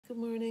Good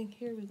morning,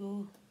 here we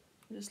go.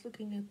 I'm just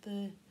looking at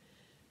the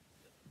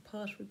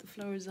pot with the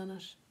flowers on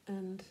it,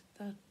 and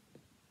that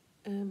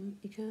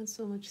you can't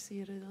so much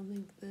see it. I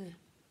don't think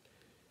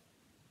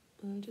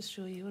I'll just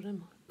show you what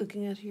I'm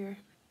looking at here.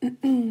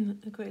 I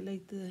quite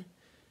like the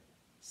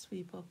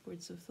sweep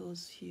upwards of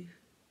those few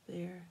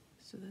there,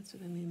 so that's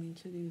what I'm aiming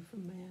to do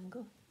from my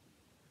angle.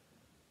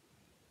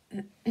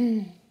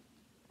 In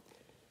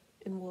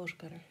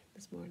watercolour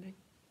this morning,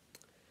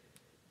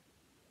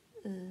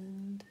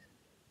 and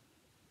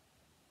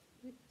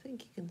I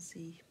think you can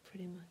see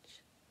pretty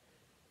much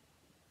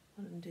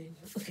what I'm doing.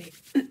 Okay.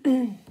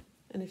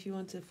 And if you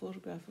want a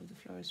photograph of the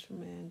flowers from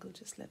my angle,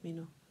 just let me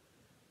know.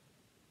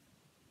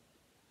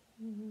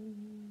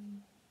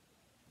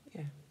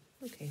 Yeah,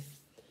 okay.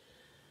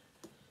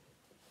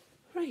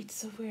 Right,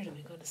 so where am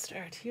I going to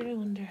start here, I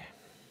wonder?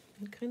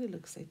 It kind of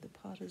looks like the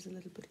pot is a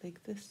little bit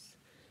like this,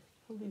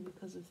 probably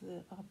because of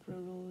the opera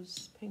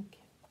rose pink.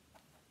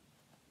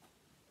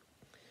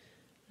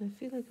 I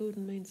feel like I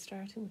wouldn't mind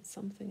starting with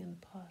something in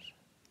the pot.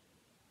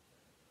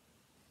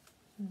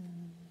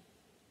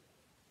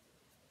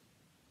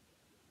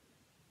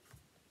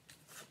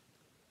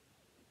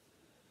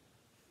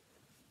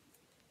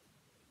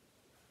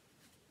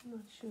 I'm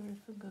not sure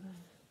if I'm going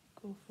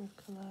to go for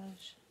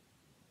collage.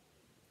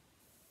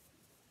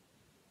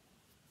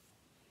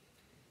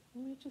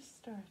 Let me just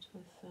start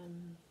with,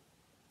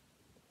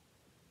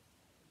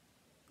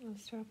 I'll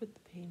start with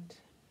the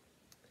paint.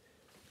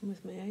 And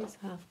with my eyes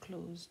half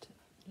closed,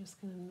 I'm just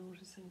kind of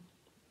noticing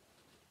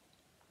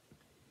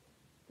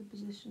the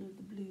position of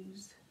the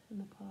blues in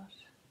the pot.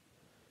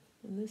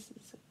 And this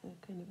is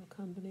a kind of a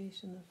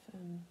combination of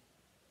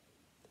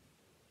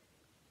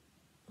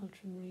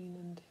ultramarine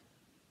and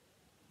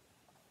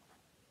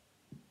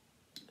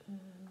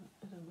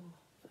I don't know,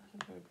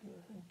 Flowery blue,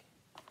 I think,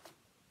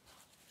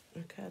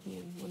 or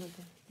cadmium, one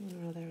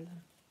or other of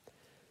them.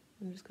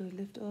 I'm just going to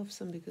lift off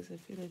some because I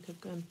feel like I've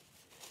gone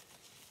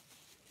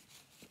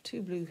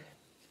too blue.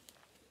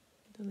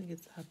 I don't think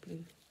it's that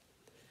blue,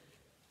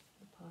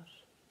 the pot.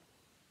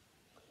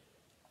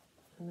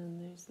 And then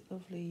there's the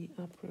lovely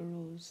opera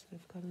rose that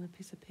I've got on a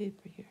piece of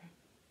paper here.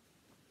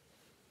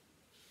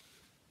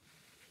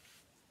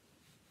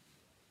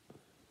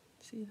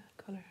 See that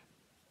colour?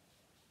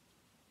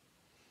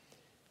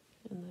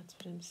 And that's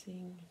what I'm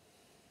seeing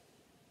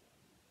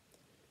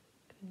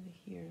kind of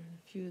here, and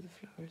a few of the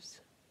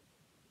flowers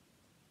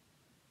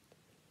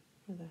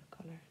are that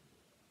colour.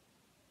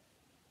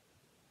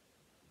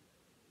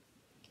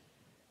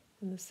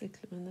 And the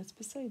cyclamen that's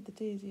beside the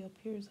daisy up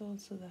here is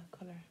also that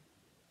colour.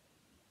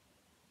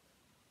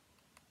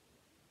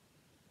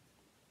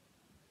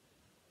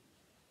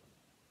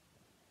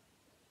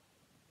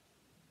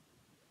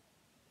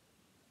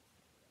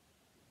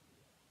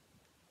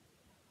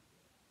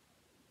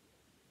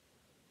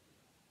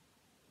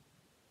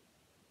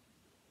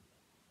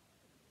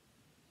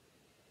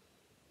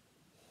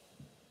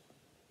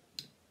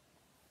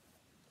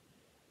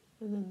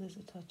 And then there's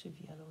a touch of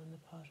yellow in the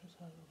pot as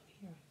well over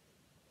here.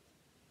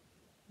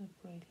 A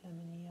bright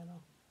lemony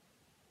yellow.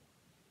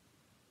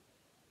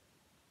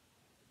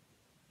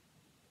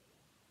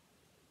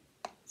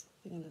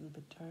 Something a little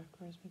bit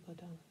darker as we go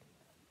down.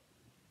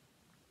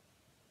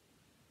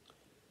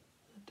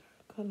 That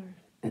dark colour.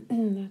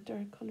 That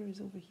dark colour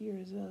is over here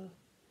as well.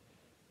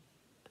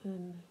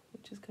 And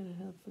which is kind of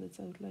helpful. It's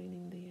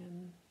outlining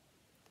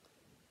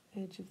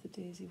the edge of the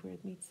daisy where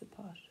it meets the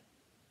pot.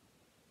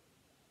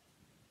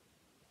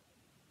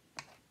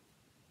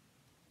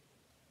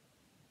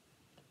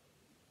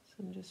 So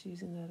I'm just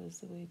using that as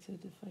the way to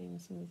define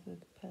some of the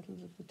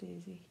petals of the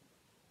daisy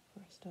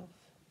first off.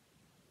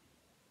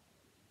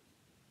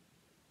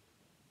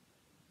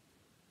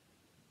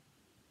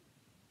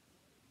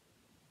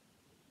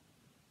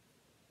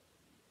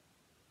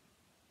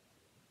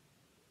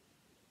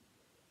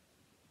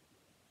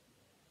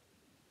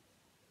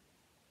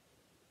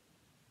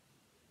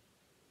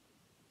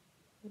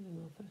 I don't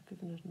know if I've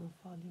given it enough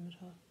volume at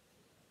all.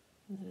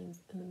 And then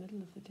in the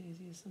middle of the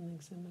daisy is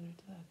something similar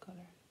to that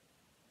colour.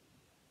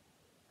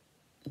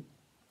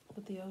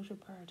 But the outer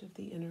part of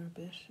the inner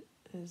bit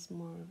is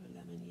more of a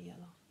lemony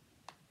yellow,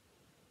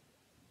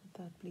 with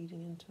that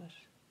bleeding into it.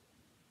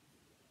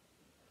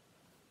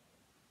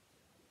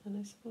 And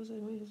I suppose I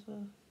might as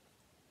well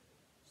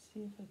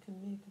see if I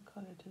can make a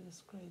colour to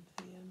describe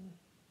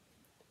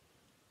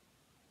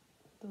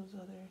those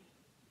other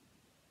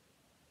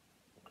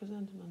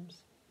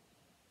chrysanthemums,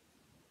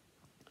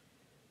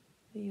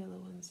 the yellow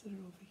ones that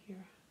are over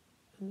here,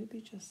 and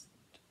maybe just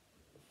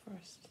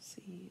first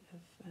see if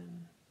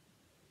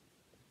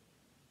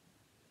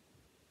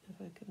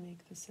I could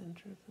make the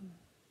centre of them,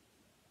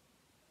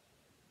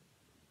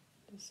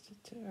 just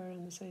to err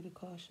on the side of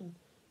caution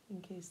in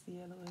case the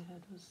yellow I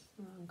had was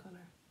the wrong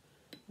colour.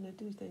 And I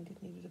do think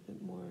it needed a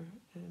bit more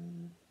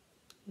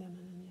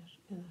lemon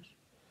in it,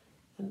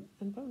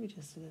 and probably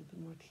just a little bit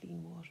more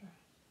clean water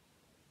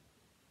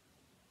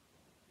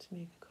to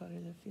make a colour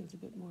that feels a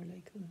bit more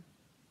like them.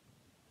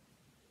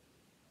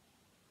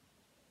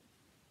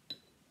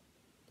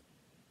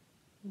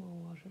 More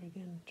water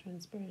again,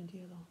 transparent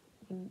yellow.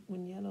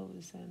 when yellow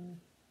is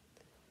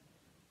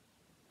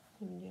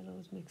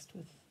mixed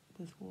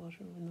with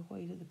water, when the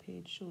white of the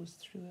page shows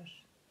through it,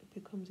 it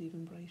becomes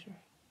even brighter.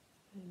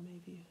 And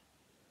maybe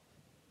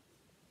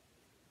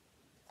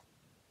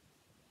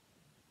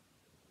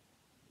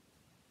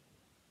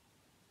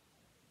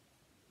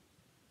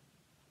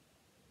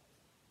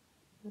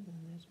and then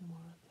there's more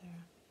up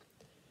there.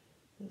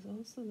 There's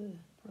also the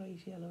bright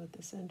yellow at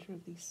the centre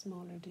of these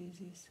smaller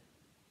daisies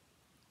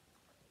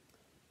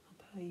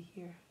up high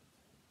here.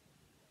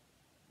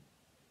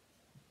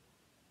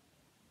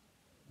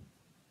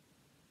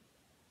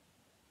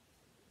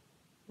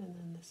 And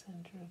then the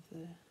centre of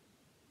the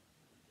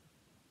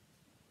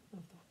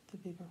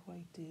bigger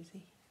white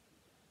daisy,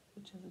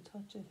 which has a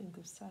touch, I think,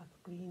 of sap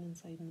green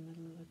inside in the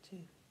middle of it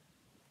too.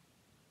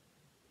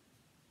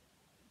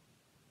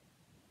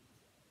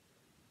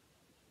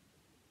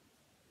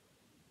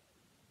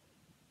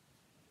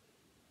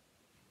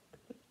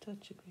 Put a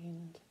touch of green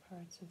into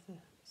parts of the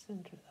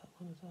centre of that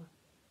one as well.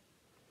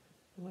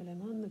 And while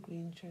I'm on the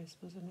green chair, I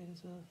suppose I might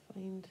as well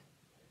find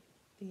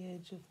the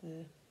edge of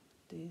the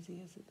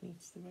daisy as it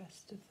meets the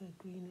rest of the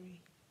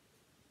greenery.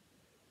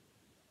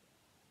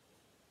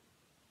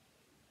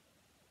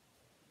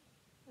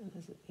 And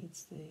as it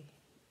meets the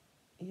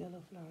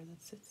yellow flower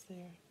that sits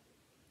there.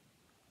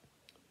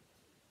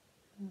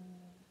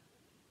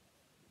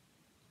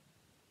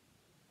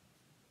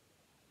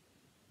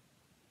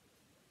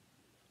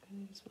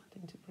 Kind of just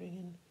wanting to bring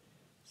in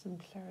some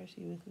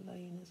clarity with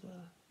line as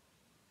well.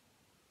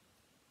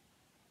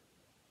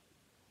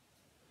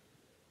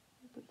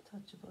 Put a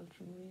touch of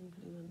ultramarine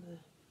blue on the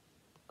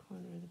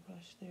corner of the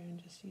brush there and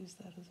just use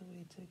that as a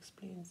way to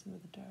explain some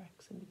of the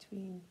darks in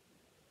between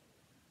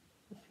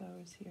the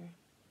flowers here.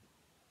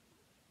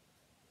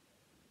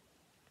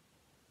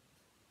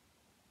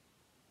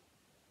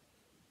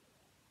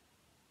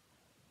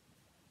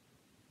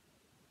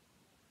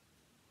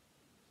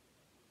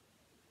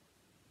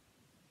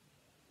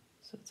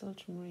 So it's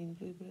ultramarine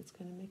blue, but it's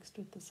kind of mixed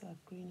with the sap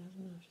green,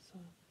 hasn't it? So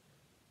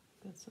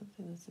I've got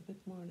something that's a bit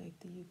more like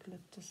the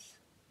eucalyptus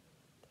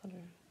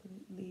colour, the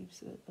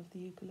leaves of the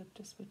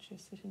eucalyptus, which are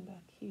sitting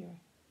back here.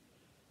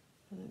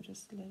 And I'm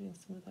just letting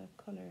some of that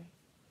colour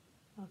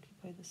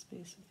occupy the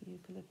space of the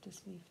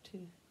eucalyptus leaf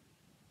too,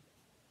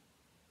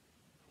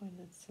 while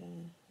it's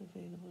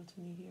available to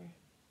me here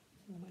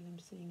and while I'm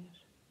seeing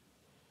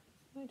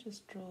it. I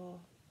just draw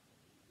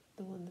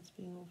the one that's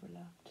being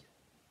overlapped.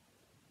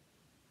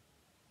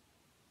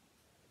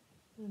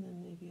 And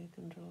then maybe I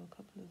can draw a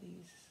couple of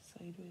these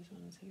sideways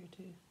ones here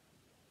too,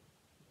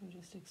 or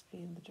just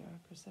explain the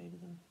darker side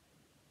of them.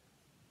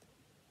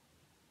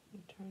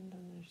 They're turned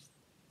on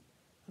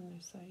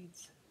their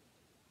sides.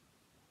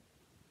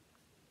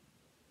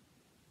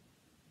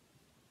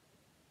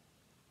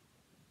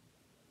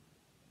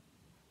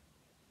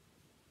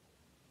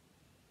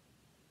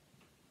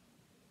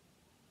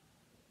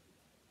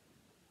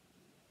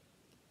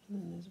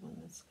 And then there's one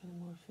that's kind of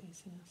more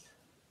facing us.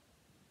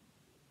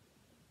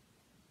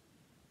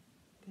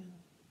 Again.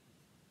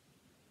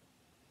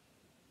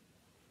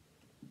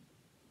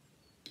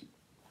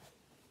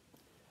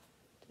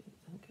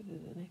 I could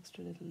have an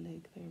extra little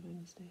leg there by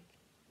mistake.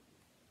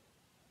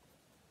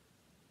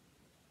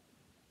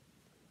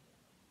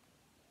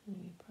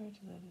 Maybe part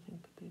of that I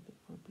think could be a bit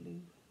more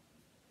blue.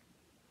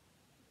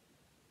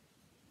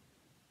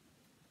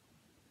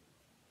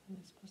 And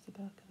I suppose the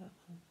back of that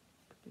one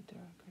could be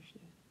darker too.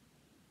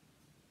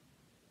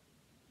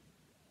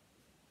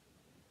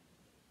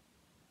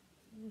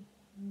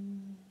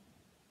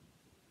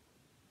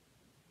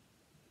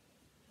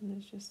 And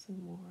there's just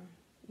some more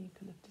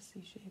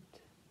eucalyptus-y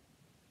shaped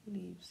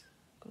leaves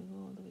going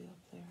all the way up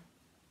there.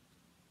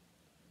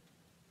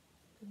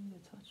 And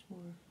a touch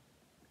more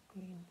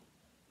green.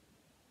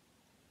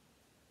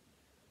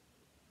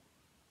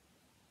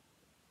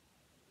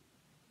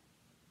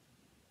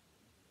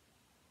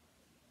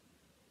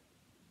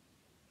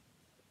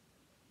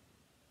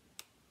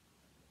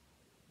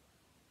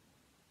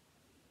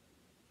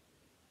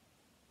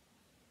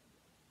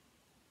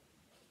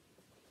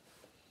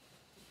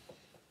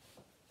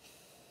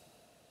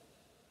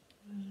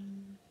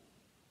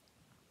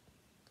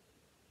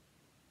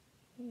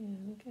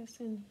 Yeah, I guess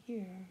in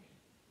here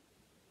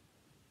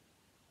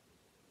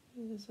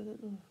there's a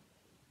little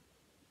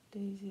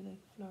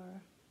daisy-like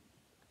flower.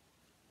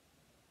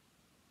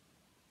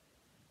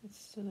 It's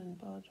still in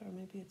bud, or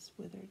maybe it's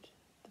withered.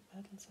 The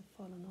petals have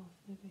fallen off,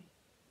 maybe.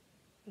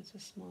 But it's a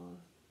small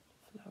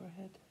flower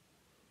head.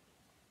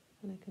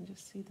 And I can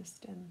just see the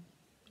stem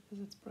because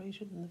it's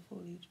brighter than the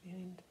foliage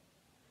behind.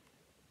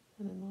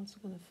 And I'm also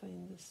going to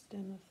find the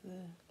stem of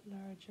the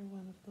larger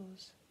one of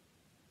those.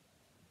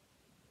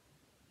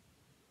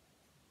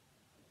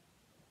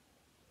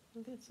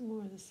 I'll get some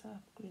more of the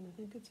sap green. I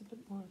think it's a bit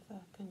more of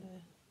that kind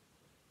of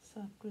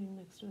sap green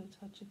mixed with a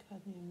touch of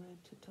cadmium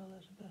red to dull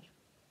it a bit.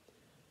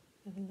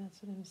 I think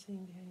that's what I'm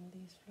seeing behind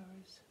these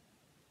flowers.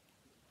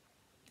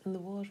 And the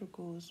water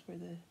goes where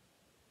the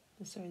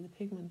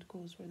pigment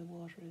goes where the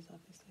water is,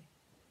 obviously.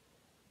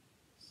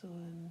 So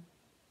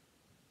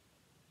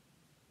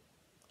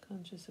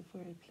conscious of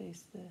where I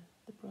place the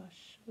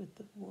brush with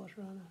the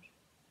water on it,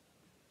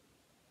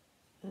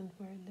 and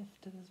where I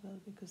lift it as well,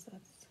 because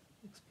that's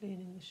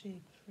explaining the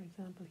shape. For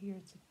example, here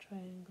it's a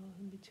triangle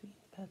in between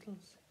the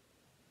petals.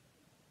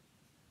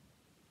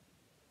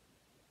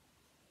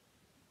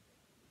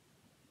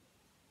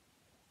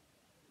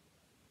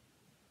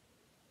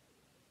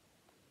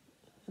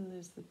 And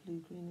there's the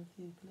blue-green of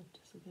the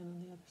eucalyptus again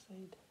on the other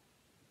side.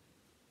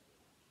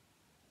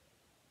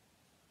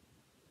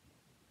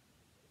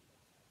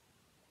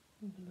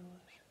 And below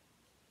it.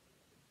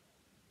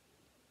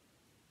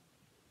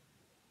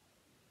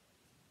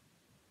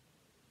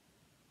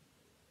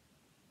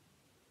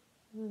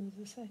 And then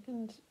there's a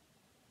second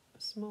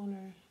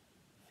smaller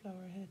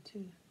flower head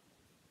too.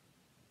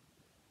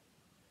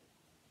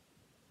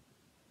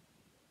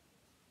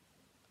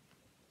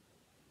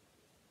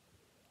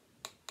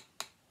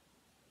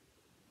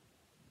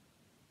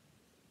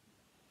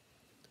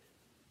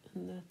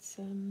 And that's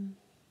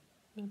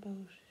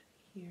about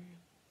here.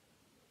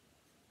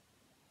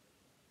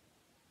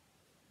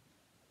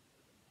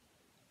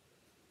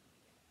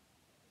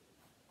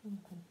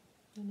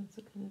 And it's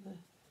a kind of a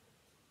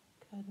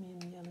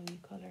cadmium yellowy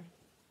colour.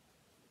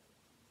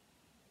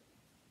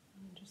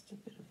 And just a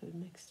bit of a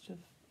mixture of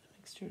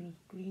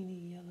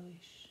greeny,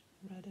 yellowish,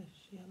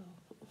 reddish, yellow.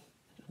 I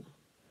don't know.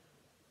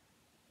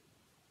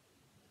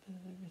 A bit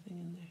of everything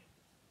in there.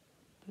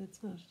 But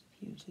it's not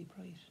hugely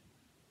bright.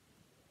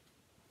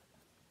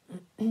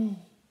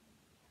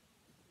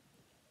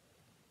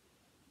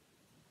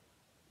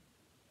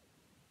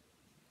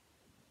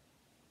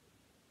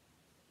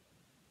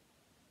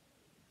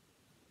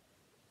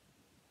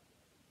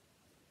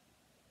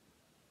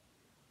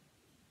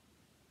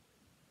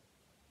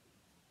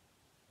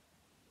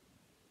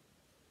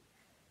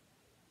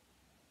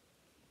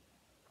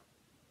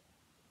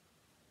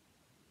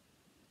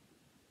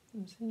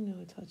 I'm seeing now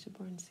a touch of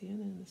burnt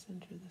sienna in the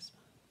centre of this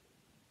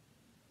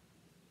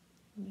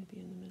one.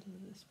 Maybe in the middle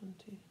of this one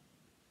too.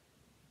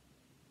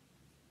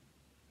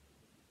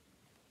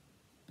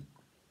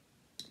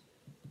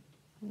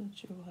 I'm not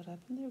sure what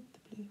happened there with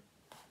the blue.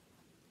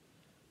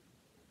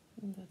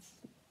 And that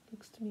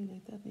looks to me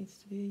like that needs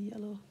to be a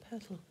yellow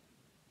petal.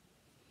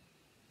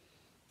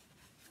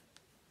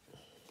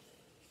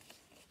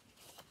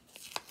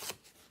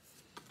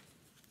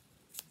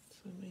 So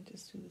I might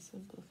just do the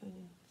simple thing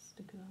and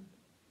stick it on.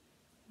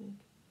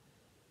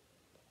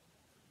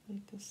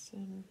 Make this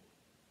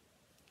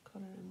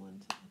colour I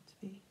want it to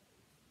be,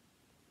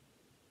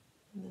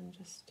 and then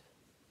just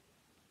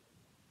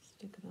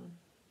stick it on.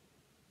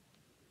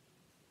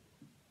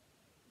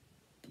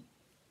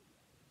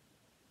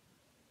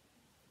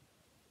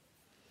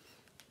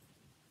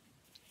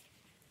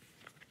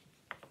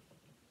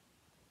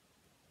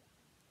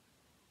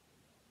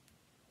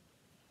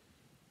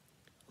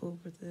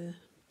 Over the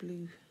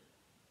blue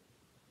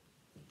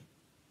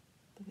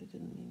that I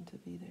didn't mean to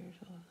be there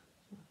at all.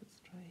 So if it's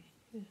dry,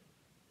 yeah.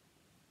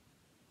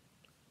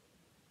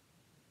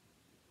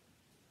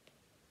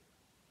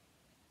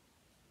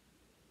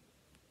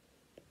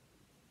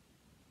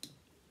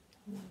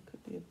 And it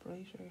could be a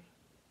brighter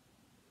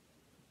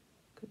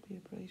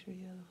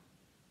yellow.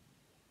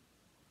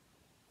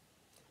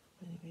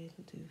 Anyway,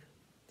 it'll do.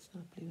 It's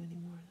not blue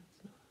anymore.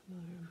 That's no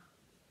harm.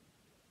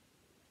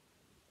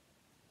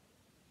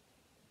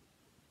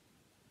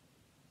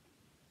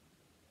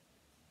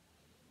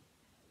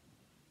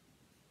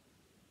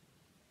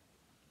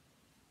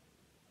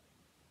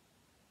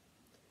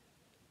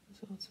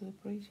 There's also a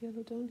bright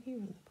yellow down here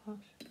in the pot.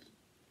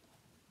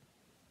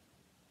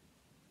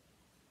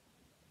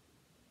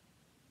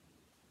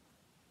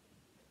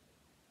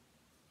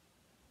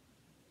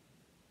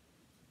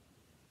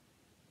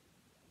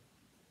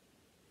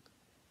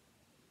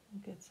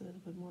 It gets a little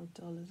bit more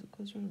dull as it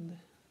goes around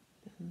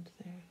the end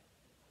there.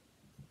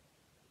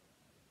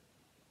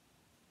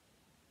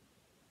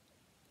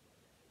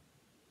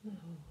 Now,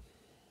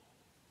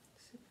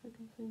 see if I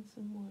can find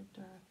some more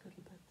dark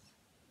little bits.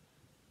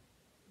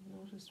 I've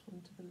noticed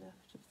one to the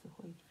left of the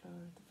white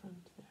flower at the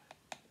front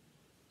there.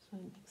 So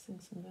I'm mixing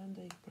some Van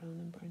Dyke brown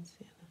and burnt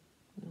sienna.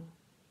 No,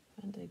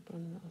 Van Dyke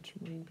brown and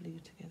ultramarine blue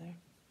together.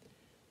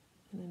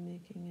 And I'm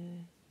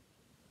making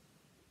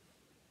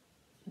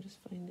I'm just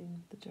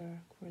finding the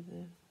dark where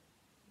the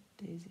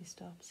daisy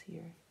stops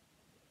here.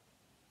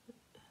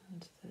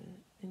 And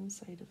the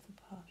inside of the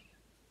pot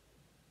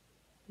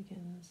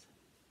begins.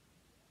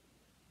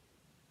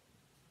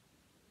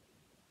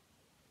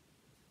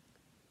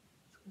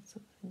 It's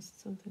got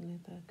something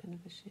like that kind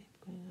of a shape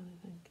going on, I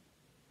think.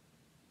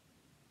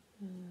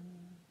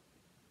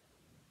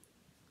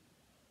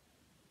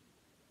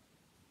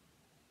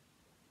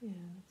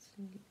 Yeah, it's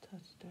a little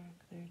touch dark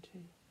there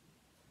too.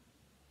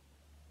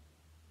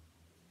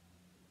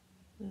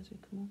 And as we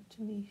come up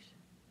to meet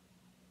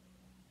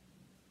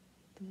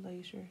the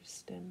lighter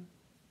stem,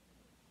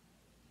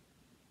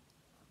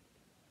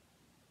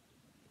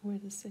 where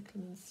the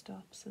cyclamen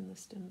stops and the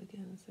stem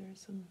begins, there are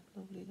some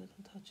lovely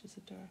little touches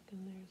of dark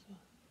in there as well.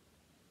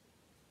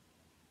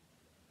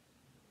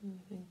 And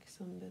I think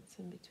some bits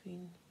in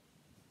between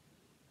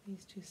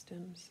these two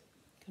stems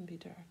can be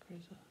darker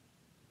as well.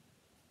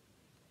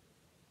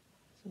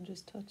 So I'm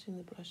just touching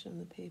the brush on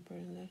the paper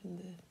and letting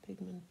the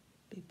pigment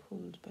be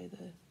pulled by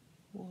the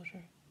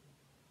water.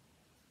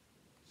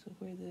 So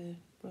where the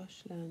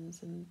brush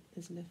lands and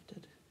is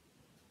lifted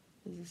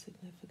is a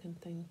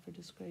significant thing for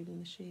describing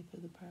the shape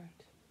of the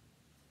part.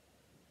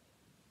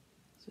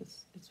 So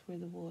it's where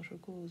the water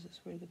goes, it's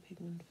where the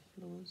pigment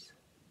flows.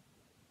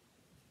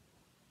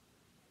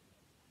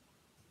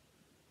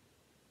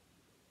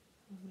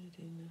 What am I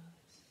doing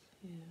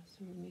now? So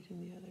we're meeting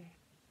the other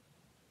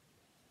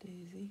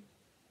daisy.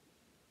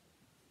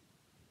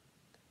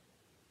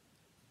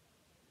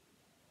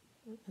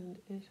 And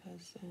it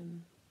has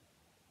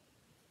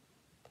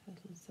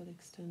petals that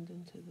extend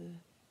into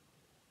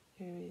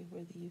the area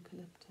where the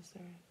eucalyptus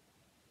are.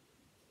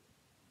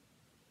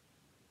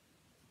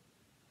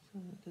 So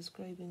I'm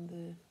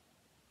describing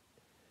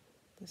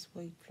this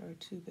white flower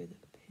too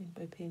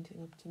by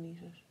painting up to meet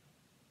it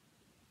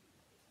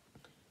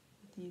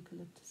with the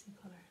eucalyptusy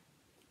colour.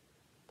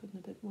 Putting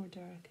a bit more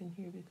dark in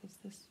here because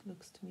this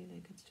looks to me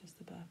like it's just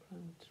the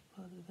background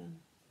rather than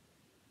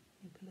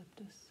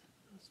eucalyptus,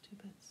 those two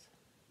bits.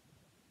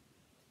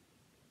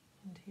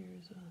 And here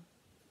as well.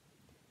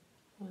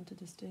 I want to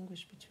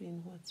distinguish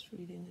between what's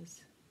reading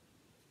as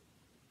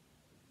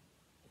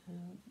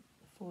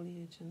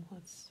foliage and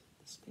what's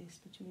the space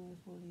between the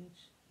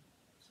foliage.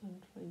 So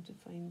I'm trying to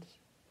find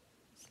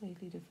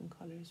slightly different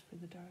colours for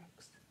the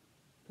darks,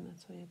 and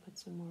that's why I put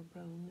some more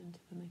brown into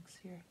the mix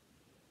here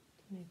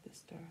to make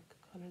this dark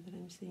colour that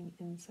I'm seeing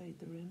inside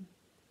the rim.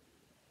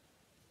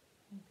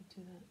 I could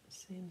do that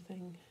same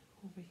thing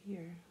over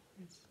here,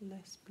 where it's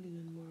less blue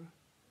and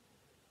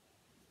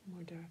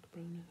more dark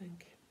brown, I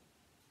think.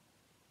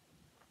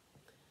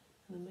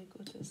 And I might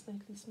go to a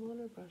slightly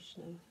smaller brush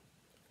now,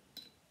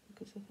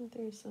 because I think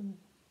there are some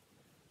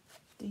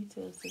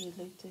details that I'd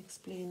like to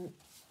explain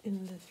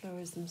in the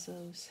flowers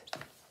themselves.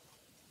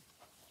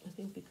 I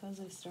think because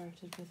I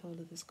started with all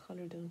of this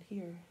colour down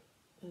here,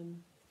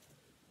 I'm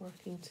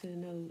working to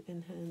now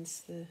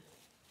enhance the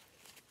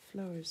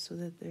flowers so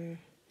that they're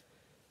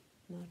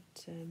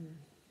not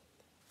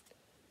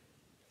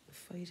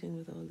fighting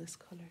with all this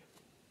colour.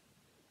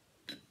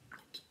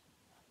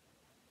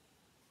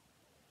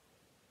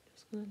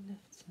 Just going to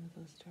lift some of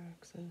those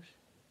darks out.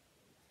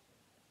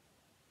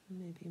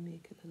 Maybe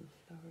make a little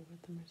flower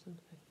with them or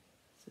something.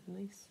 It's a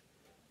nice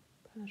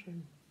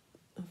pattern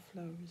of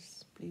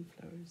flowers, blue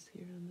flowers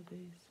here on the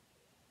base.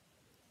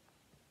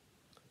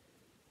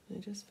 I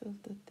just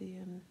felt that the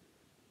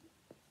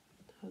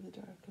how the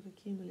dark had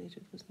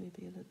accumulated was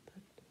maybe a little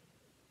bit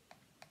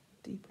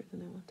deeper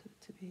than I wanted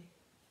it to be.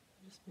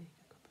 I'll just make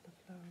a couple of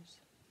flowers.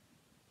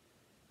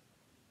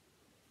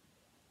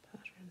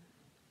 Pattern.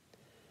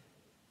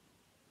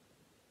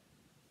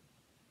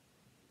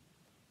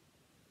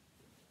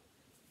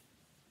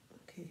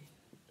 Okay,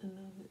 and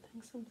now I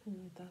think something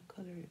like that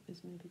colour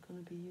is maybe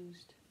going to be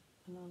used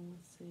along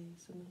with, say,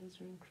 some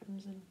alizarin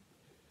crimson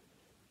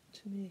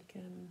to make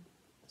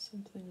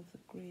something of the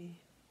grey.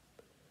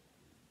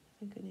 I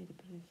think I need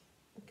a bit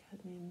of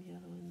cadmium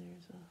yellow in there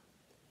as well.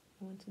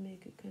 I want to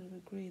make it kind of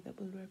a grey that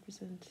will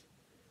represent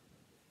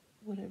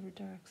whatever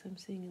darks I'm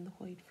seeing in the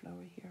white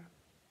flower here.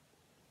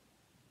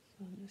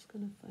 So I'm just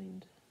going to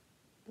find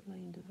the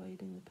line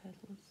dividing the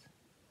petals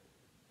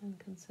and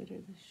consider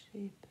the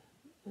shape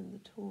and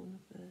the tone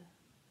of the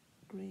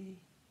grey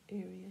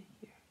area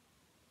here,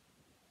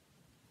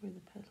 where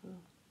the petal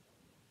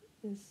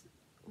is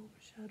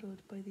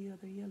overshadowed by the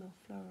other yellow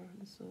flower,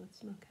 and so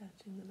it's not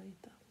catching the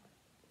light, that one.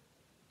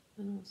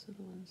 And also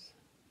the ones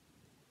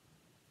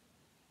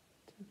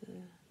to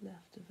the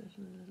left of it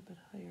and a little bit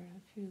higher.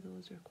 A few of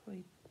those are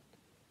quite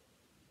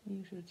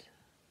muted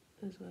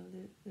as well.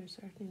 They're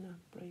certainly not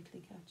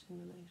brightly catching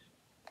the light.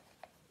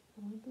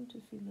 I want them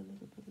to feel a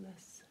little bit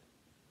less,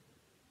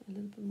 a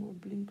little bit more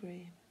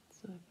blue-grey.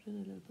 So I put in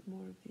a little bit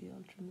more of the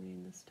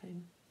ultramarine this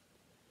time.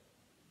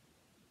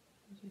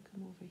 As we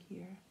come over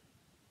here.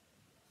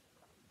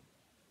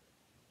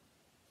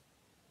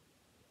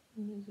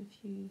 And there's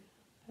a few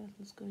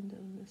petals going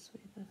down this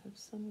way that have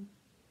some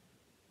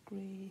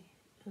grey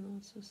and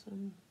also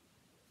some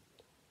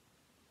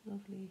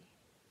lovely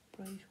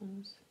bright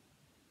ones.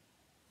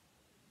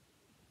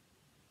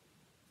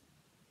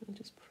 I'll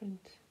just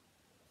print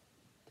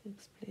to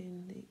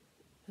explain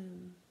the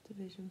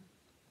division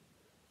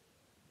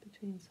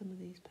between some of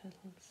these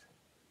petals.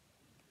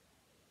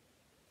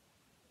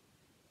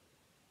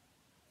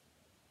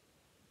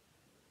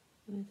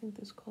 And I think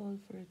there's call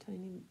for a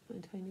tiny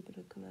bit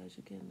of collage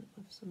again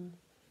of some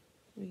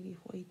really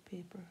white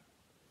paper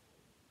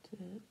to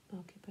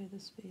occupy the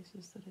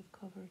spaces that I've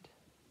covered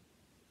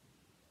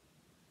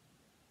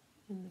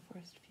in the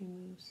first few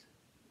moves.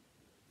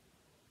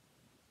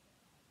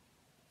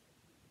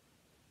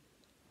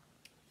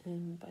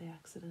 And by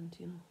accident,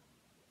 you know.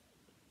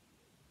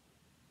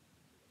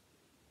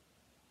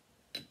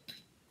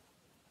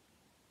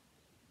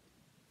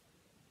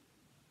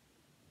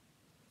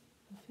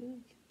 I feel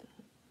like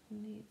that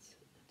needs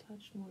a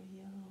touch more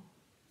yellow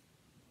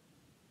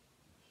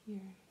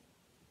here.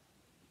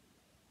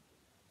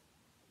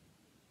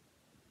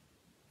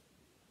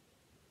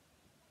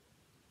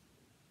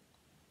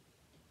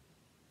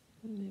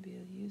 Maybe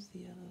I'll use the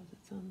yellow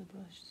that's on the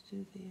brush to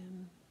do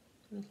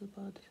the little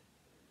bud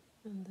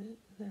and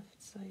the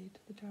left side,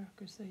 the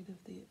darker side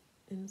of the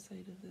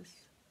inside of this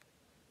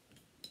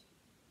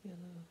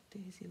yellow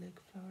daisy-like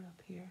flower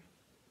up here.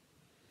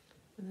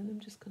 And then I'm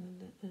just going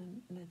to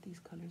let these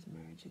colours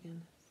merge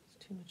again. There's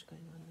too much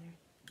going on there.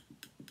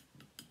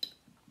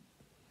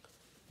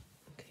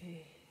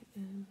 Okay.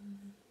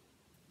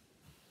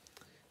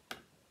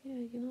 Yeah,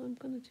 you know, I'm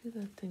going to do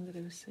that thing that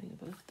I was saying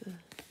about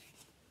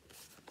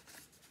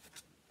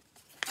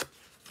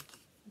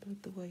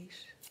the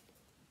white.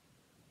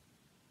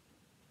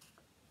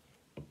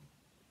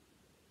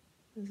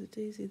 There's a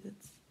daisy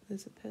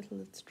there's a petal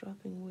that's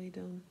dropping way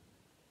down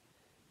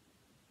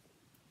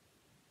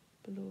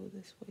below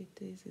this white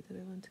daisy that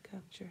I want to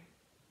capture.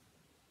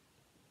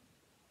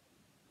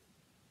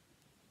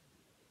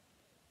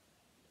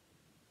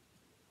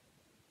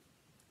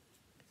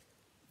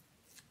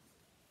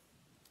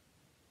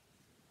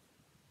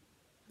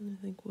 And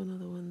I think one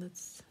other one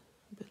that's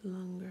a bit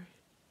longer.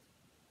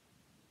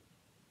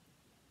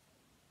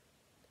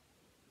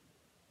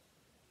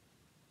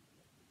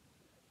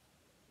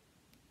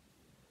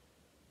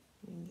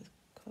 I mean,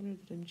 the colour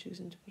that I'm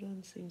choosing to put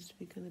on seems to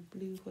be kind of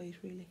blue-white,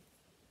 really.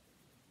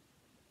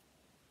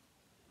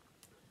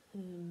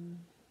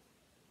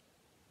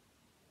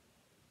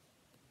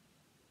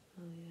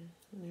 Oh yeah,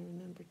 and I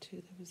remember too,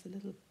 there was a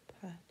little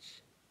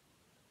patch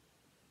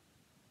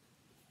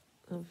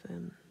of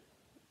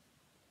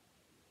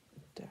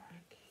dark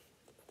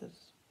that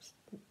was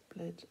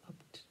bled up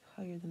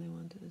higher than I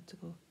wanted it to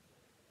go.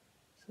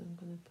 So I'm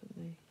going to put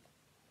my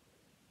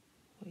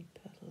white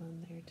petal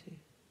on there too.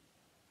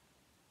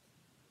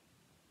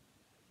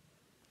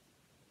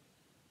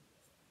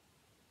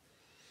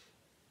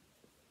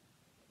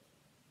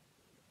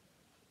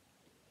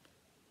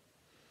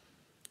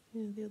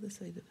 Yeah, the other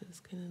side of it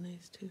is kind of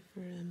nice too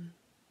for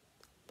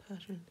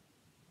pattern.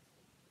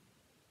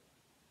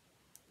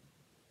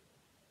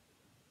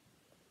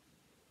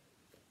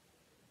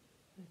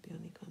 Might be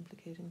only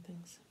complicating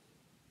things.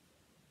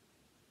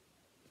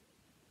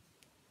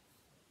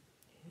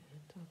 Yeah,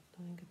 I don't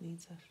think it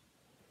needs that.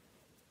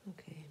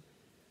 Okay.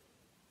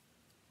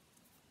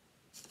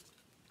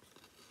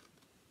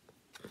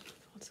 I've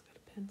also got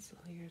a pencil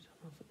here. I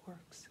don't know if it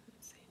works.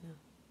 Let's see now.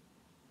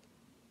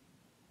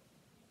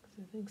 Because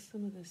I think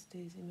some of this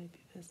daisy might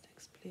be best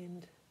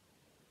explained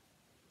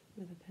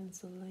with a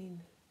pencil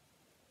line.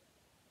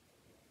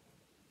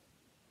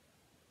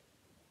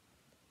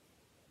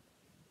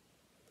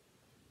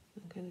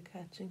 I'm kind of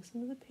catching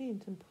some of the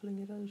paint and pulling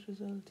it out as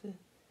well to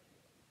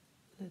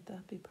let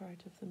that be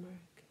part of the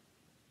mark.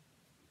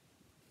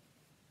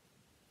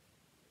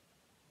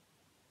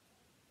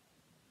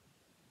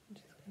 Which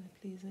is kind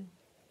of pleasing.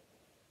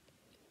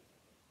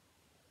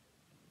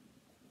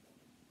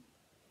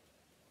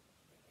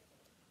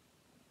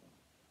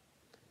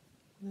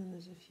 And then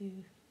there's a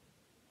few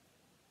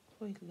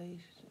quite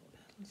light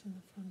petals in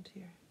the front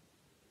here.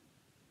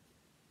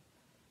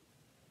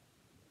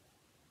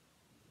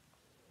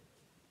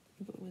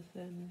 But with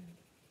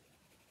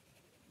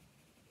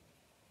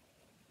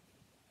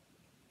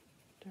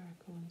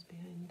darker ones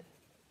behind.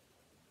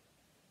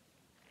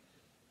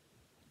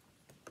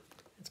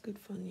 It's good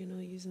fun, you know,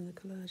 using the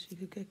collage. You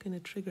could get kind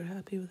of trigger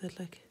happy with it,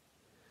 like,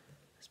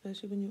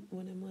 especially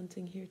when I'm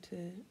wanting here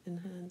to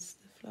enhance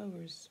the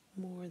flowers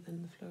more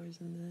than the flowers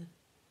in the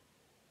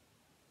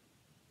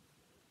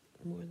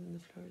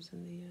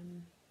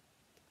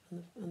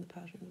on the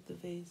pattern of the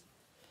vase.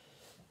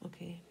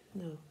 Okay,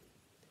 now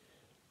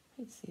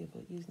let's see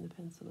about using the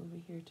pencil over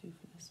here too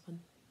for this one.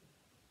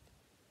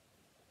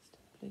 Just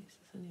in places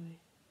anyway.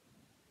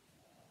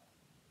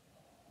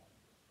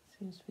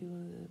 Seems to be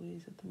one of the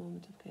ways at the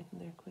moment of getting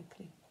there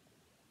quickly.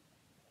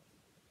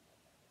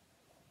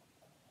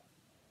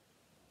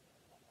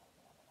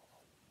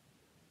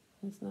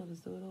 And it's not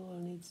as though it all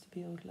needs to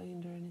be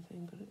outlined or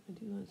anything, but I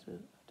do want to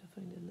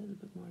find a little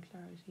bit more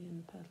clarity in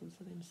the petals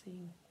that I'm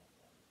seeing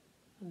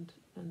and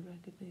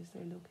recognise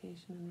their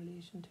location in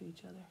relation to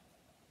each other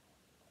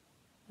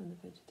and the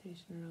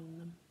vegetation around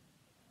them,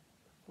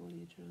 the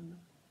foliage around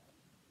them.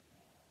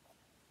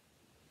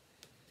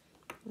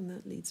 And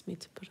that leads me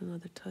to put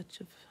another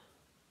touch of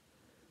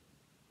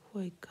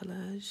white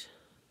collage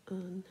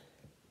on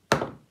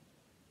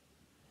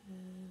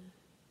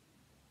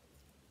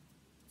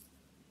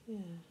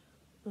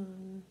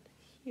on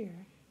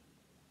here.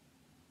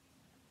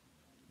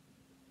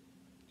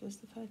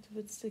 Just the fact of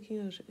it sticking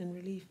out in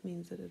relief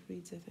means that it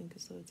reads, I think,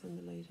 as though it's in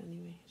the light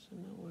anyway, so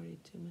I'm not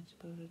worried too much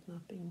about it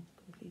not being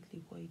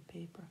completely white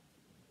paper.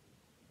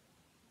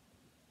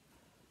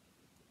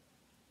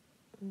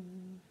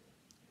 And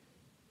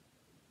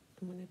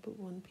when I put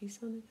one piece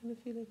on, I kind of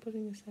feel like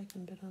putting a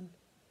second bit on,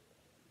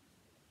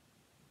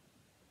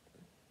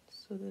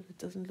 so that it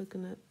doesn't look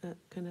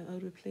kind of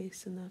out of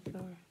place in that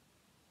flower.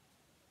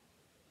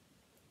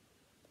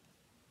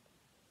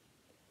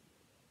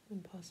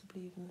 And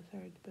possibly even a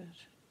third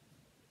bit.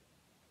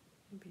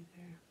 Maybe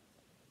there.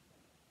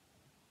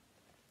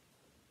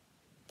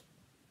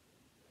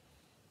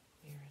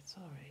 Here, it's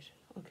all right.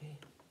 Okay.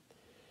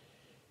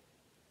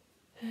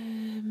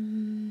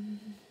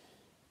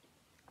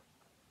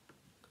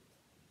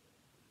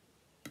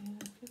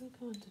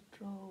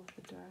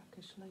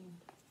 darkish line.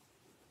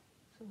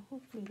 So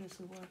hopefully this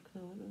will work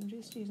now. I'm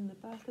just using the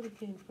back of the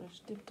paintbrush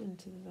dipped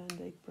into the Van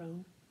Dyke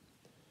brown,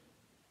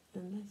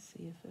 and let's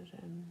see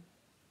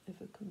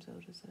if it comes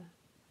out as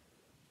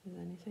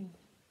anything.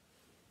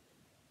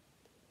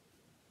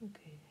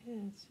 Okay,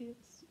 yeah, see,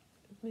 it's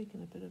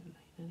making a bit of a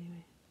line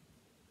anyway.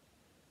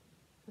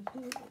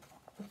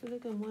 I feel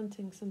like I'm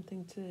wanting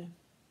something to,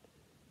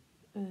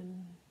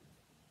 I'm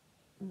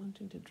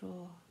wanting to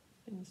draw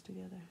things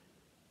together.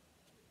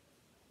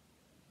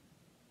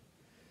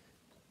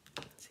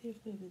 Let's see if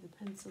maybe the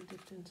pencil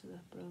dipped into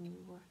that brown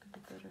will work a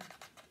bit better.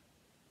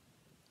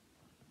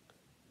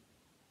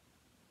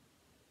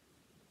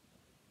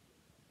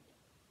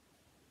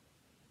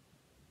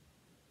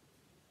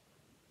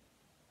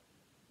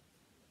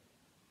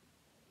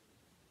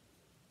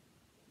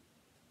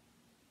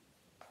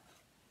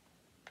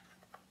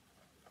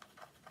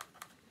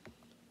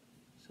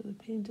 So the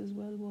paint is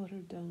well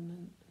watered down,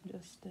 and I'm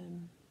just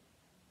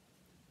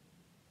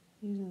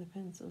using the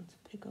pencil to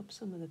pick up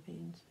some of the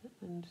paint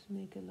and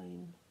make a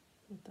line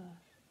with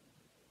that.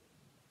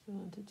 So I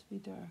want it to be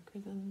darker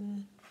than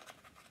the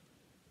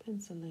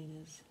pencil line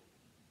is.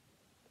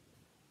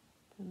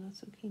 I'm not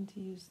so keen to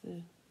use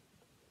the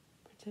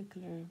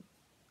particular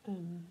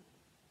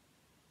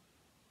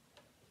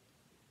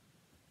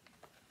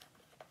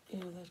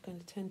that kind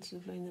of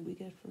tentative line that we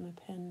get from a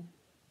pen,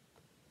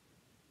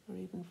 or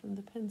even from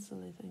the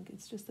pencil. I think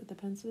it's just that the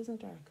pencil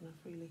isn't dark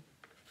enough, really.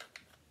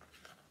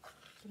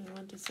 But I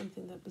wanted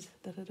something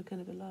that had a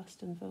kind of a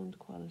lost and found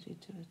quality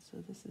to it. So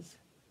this is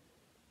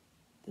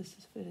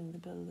fitting the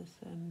bill. This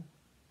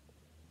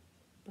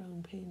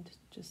brown paint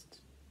just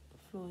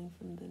flowing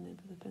from the nib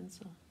of the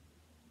pencil.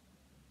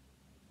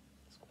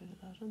 There's quite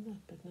a lot on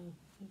that, but no,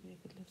 maybe I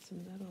could lift some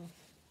of that off.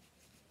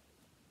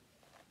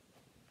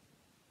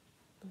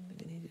 I don't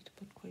think I needed to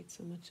put quite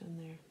so much on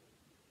there.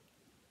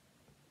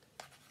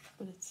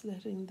 But it's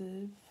letting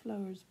the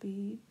flowers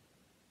be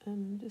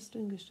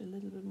distinguished a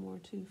little bit more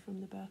too from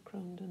the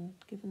background, and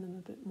giving them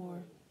a bit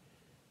more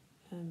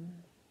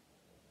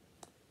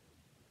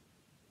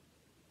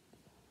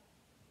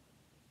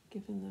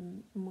giving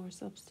them more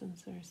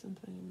substance or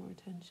something, or more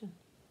attention.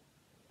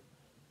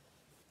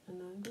 And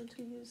now I'm going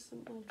to use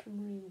some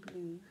ultramarine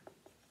blue.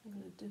 I'm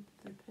going to dip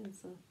the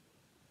pencil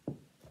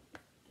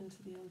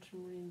into the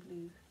ultramarine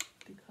blue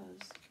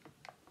because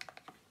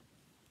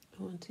I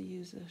want to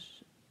use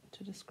it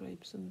to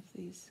describe some of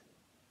these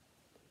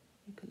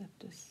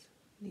eucalyptus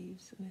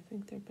leaves, and I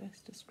think they're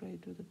best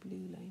described with a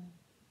blue line.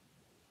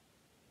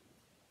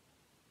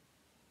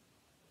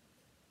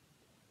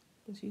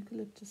 There's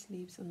eucalyptus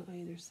leaves on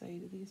either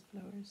side of these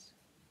flowers.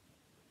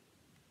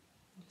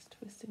 I'm just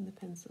twisting the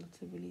pencil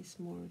to release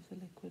more of the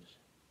liquid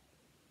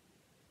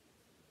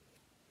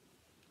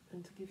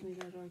and to give me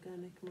that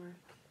organic mark.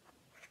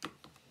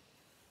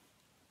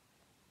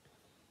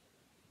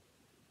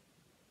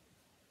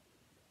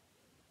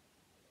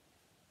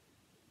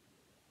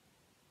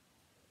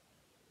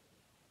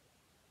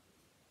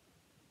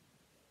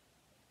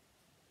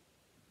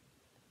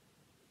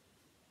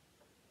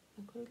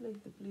 I quite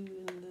like the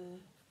blue in the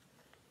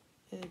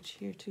edge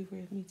here too,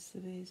 where it meets the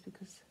vase,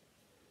 because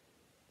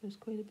there's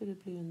quite a bit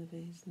of blue in the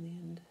vase in the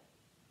end.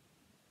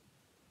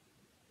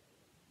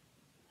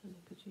 And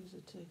I could use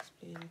it to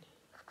explain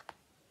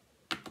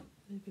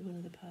maybe one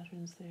of the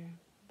patterns there.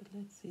 But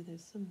let's see,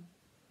 there's some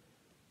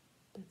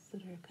bits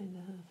that are kind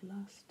of half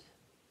lost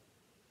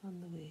on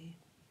the way.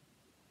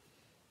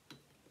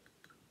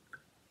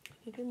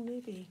 Again,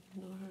 maybe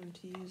no harm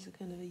to use a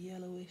kind of a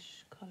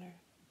yellowish colour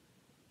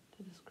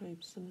to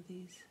describe some of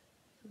these.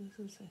 So this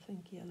is, I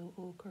think, yellow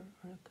ochre,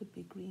 or it could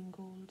be green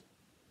gold,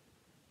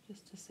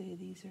 just to say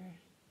this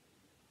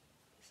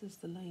is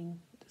the line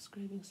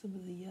describing some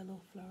of the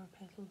yellow flower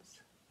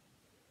petals.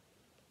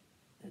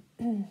 And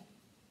then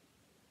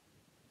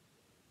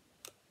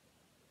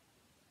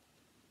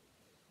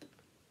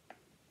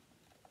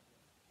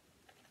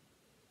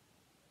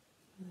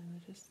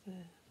just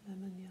the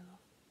lemon yellow.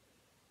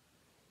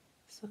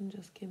 The sun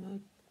just came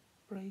out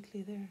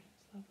brightly there,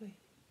 it's lovely.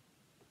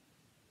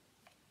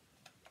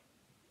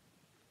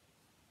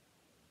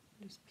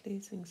 Just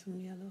placing some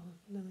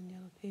lemon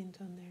yellow paint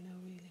on there now,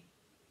 really.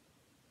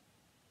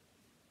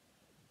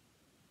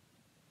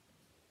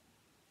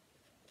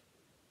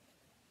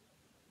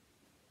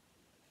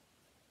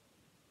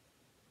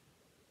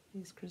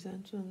 These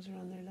chrysanthemums are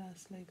on their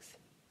last legs.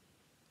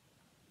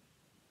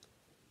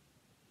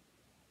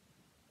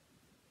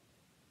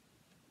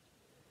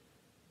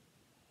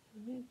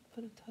 Let me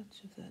put a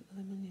touch of that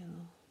lemon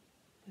yellow,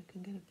 if I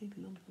can get a big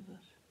lump of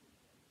it.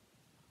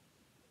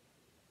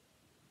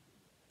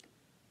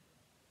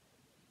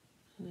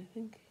 And I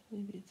think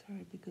maybe it's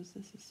hard because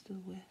this is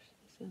still wet,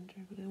 the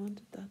centre, but I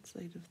wanted that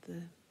side of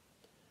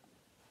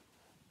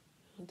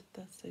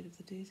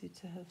the daisy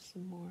to have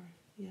some more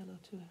yellow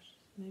to it.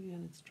 Maybe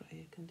when it's dry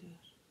I can do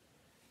it.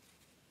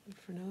 But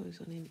for now I was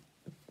only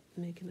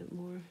making it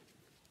more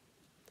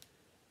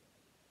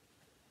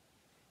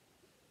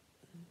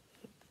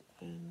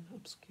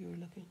obscure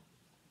looking.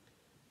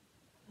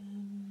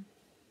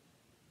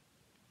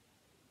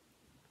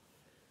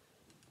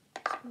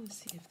 going to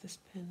see if this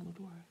pen would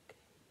work.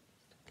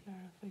 Just to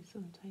clarify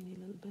some tiny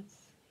little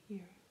bits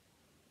here.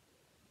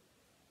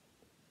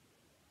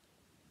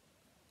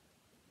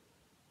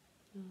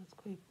 Now it's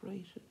quite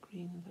bright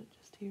green, but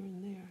just here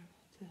and there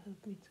to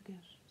help me to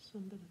get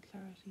some bit of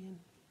clarity in.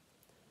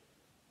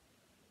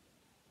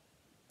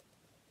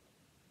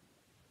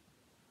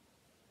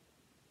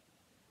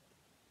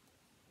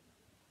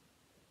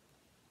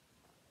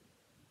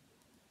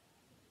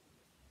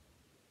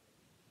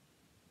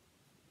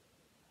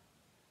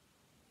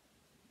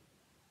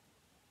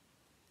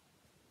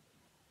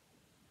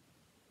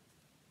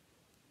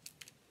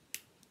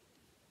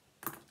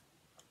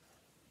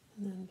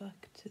 And then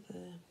back to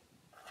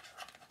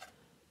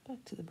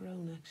the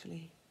brown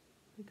actually,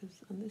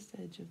 because on this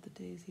edge of the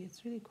daisy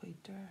it's really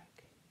quite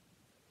dark.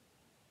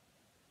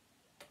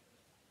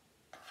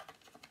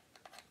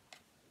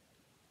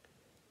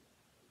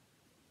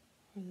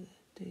 Where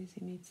the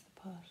daisy meets the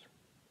pot.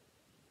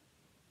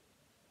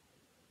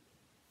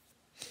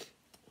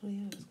 Oh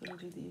yeah, I was going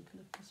to do the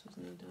eucalyptus,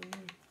 wasn't I, down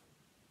here?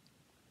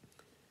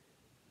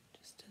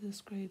 Just to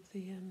describe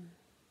the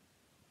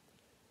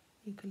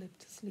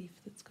eucalyptus leaf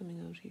that's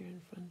coming out here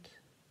in front.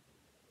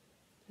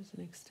 There's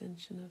an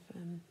extension of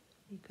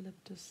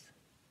eucalyptus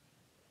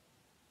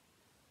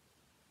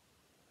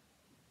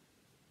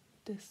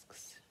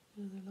discs.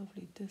 You know, they're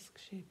lovely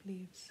disc-shaped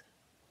leaves.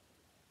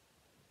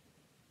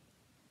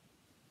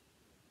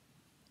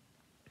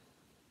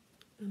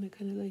 And I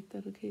kind of like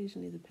that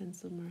occasionally the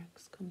pencil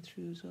marks come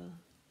through as well.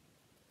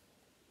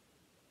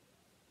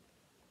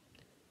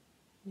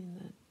 I mean,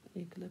 that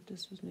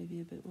eucalyptus was maybe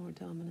a bit more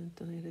dominant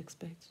than I'd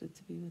expected it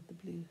to be with the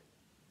blue.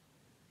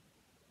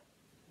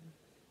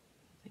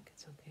 I think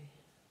it's okay.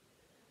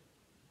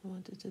 I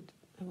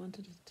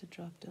wanted it to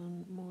drop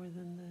down more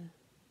than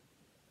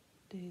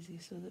the daisy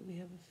so that we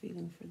have a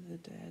feeling for the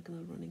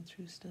diagonal running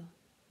through still.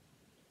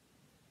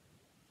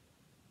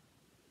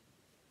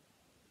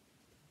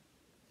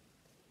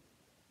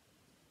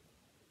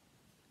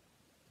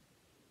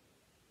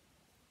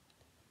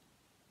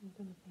 I'm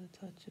going to put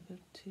a touch of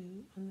it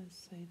too on this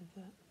side of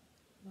that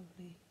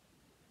lovely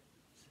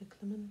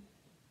cyclamen.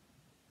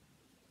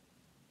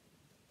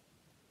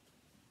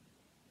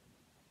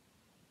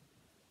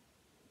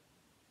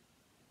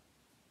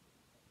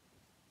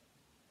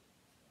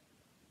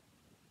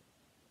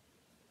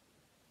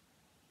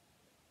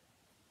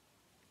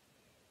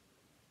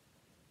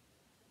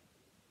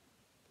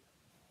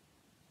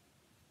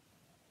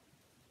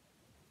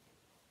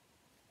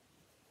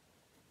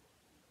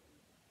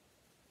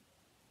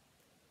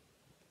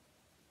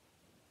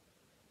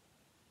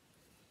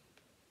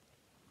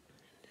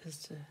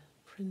 Just a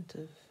print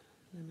of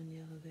lemon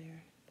yellow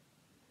there,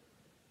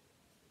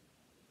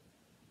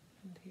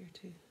 and here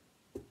too.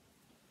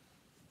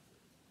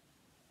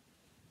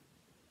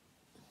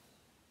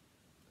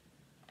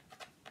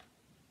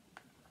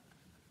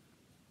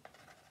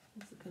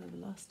 It's a kind of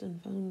lost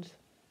and found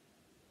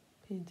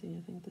painting,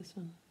 I think, this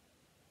one.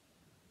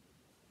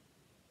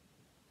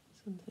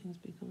 Some things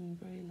becoming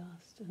very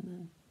lost and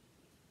then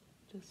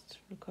just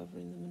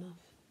recovering them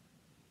enough,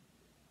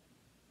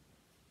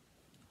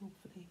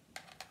 hopefully.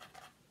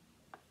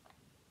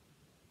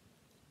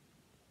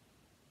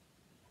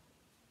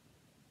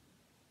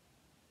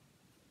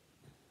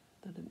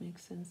 That it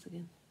makes sense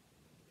again.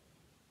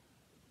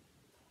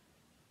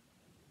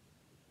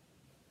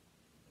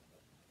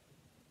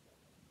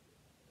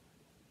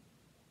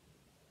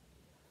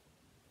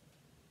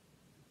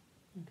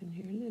 You can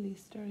hear Lily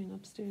stirring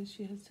upstairs.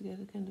 She has to get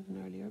a kind of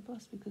an earlier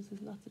bus because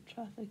there's lots of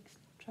traffic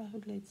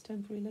lights,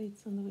 temporary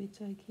lights on the way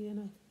to IKEA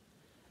now.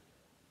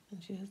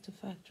 And she has to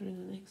factor in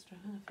an extra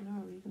half an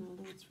hour, even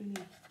although it's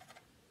really,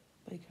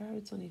 by car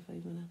it's only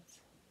 5 minutes.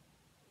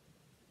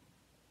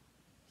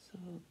 So,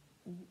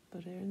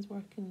 but Erin's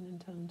working in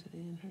town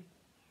today and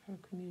her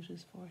commute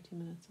is 40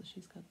 minutes, so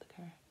she's got the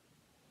car.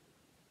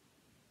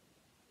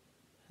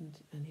 And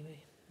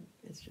anyway,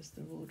 it's just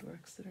the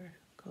roadworks that are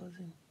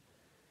causing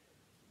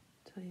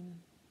time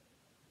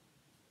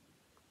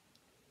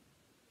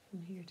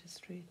from here to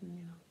straighten,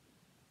 you know.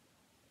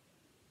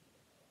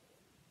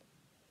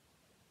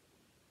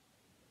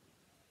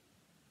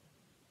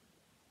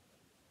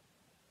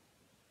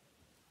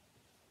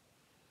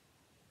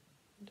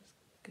 I'm just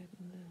getting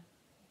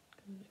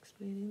kind of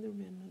explaining the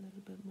rim a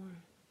little bit more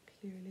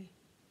clearly.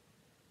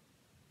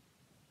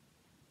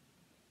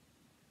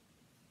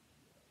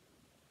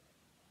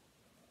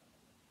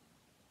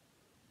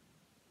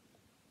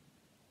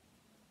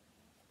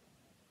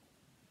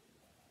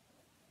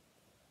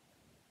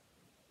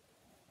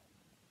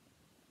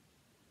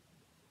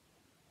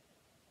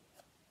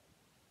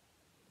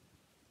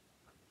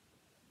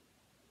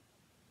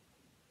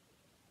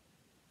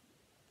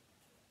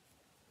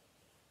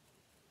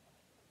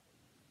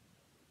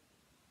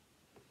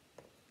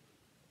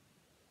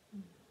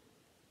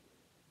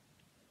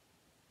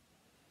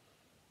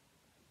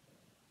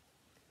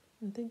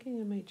 I'm thinking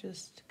I might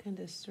just kind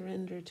of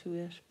surrender to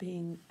it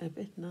being a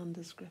bit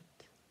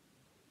nondescript.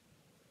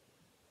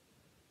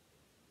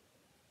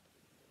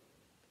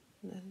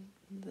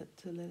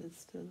 To let it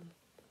still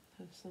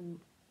have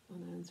some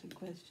unanswered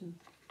question.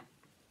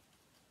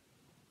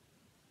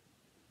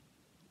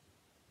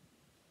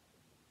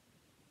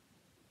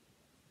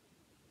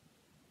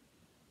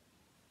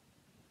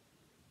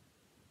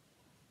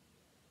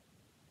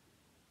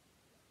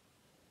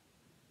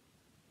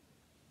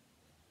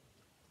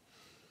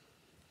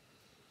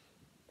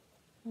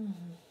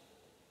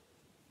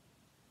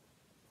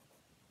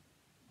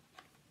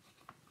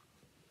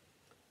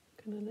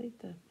 Kind of like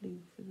that blue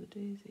for the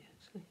daisy,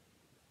 actually.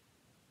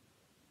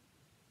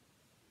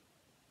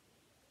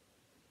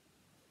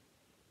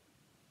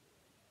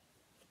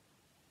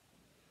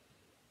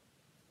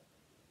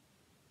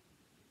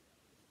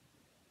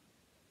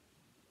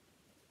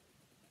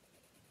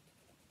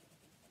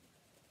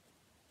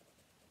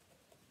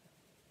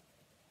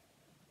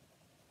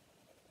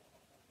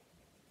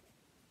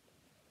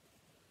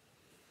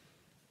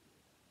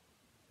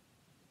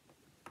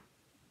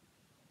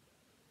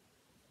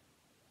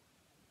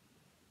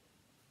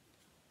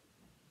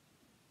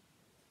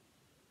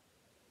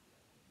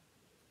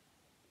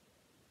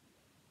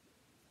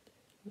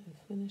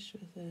 I've finished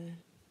with an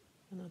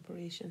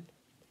operation,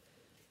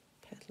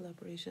 petal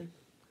operation.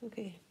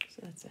 Okay,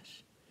 so that's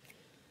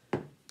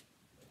it.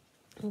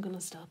 I'm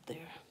gonna stop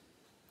there.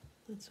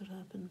 That's what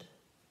happened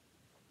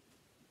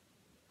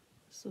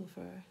so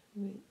far.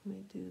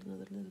 Might do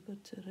another little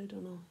bit to it, I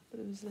don't know. But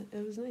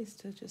it was nice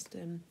to just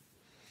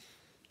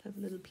have a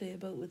little play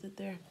about with it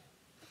there.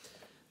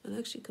 I'll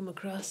actually come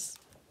across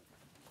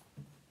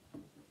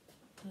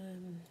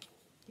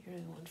here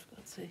I want, for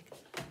God's sake.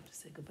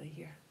 Just say goodbye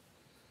here.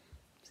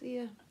 See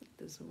ya.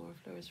 There's some more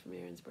flowers from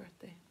Erin's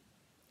birthday.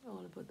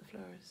 All about the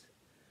flowers.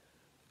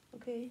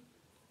 Okay.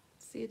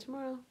 See you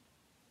tomorrow.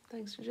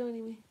 Thanks for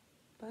joining me.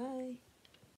 Bye.